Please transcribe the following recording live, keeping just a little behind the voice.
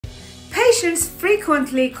Patients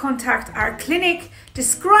frequently contact our clinic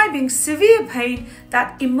describing severe pain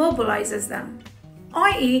that immobilizes them,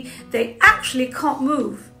 i.e., they actually can't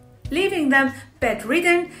move, leaving them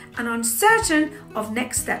bedridden and uncertain of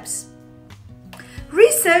next steps.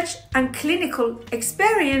 Research and clinical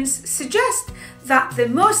experience suggest that the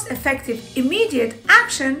most effective immediate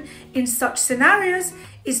action in such scenarios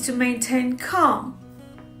is to maintain calm,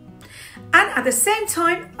 and at the same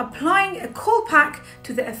time applying a cold pack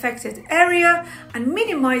to the affected area and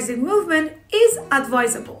minimizing movement is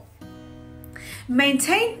advisable.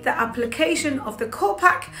 Maintain the application of the cold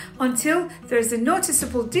pack until there is a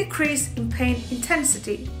noticeable decrease in pain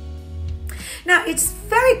intensity. Now, it's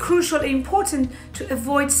very crucially important to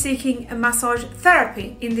avoid seeking a massage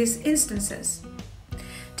therapy in these instances.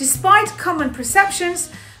 Despite common perceptions,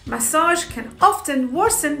 massage can often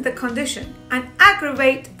worsen the condition and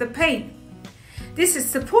aggravate the pain. This is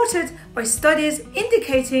supported by studies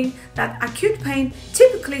indicating that acute pain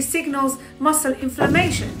typically signals muscle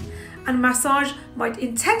inflammation, and massage might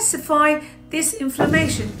intensify this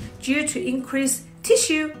inflammation due to increased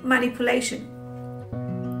tissue manipulation.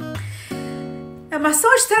 Now,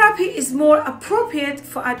 massage therapy is more appropriate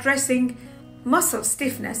for addressing muscle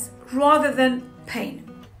stiffness rather than pain.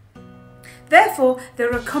 Therefore, the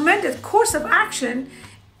recommended course of action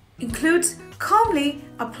includes calmly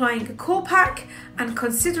applying a cold pack and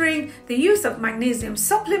considering the use of magnesium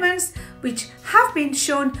supplements, which have been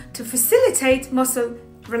shown to facilitate muscle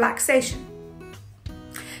relaxation.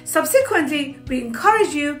 Subsequently, we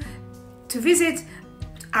encourage you to visit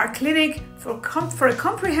our clinic for a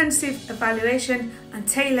comprehensive evaluation and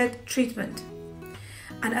tailored treatment.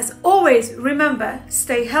 And as always, remember,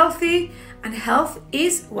 stay healthy, and health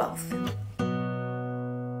is wealth.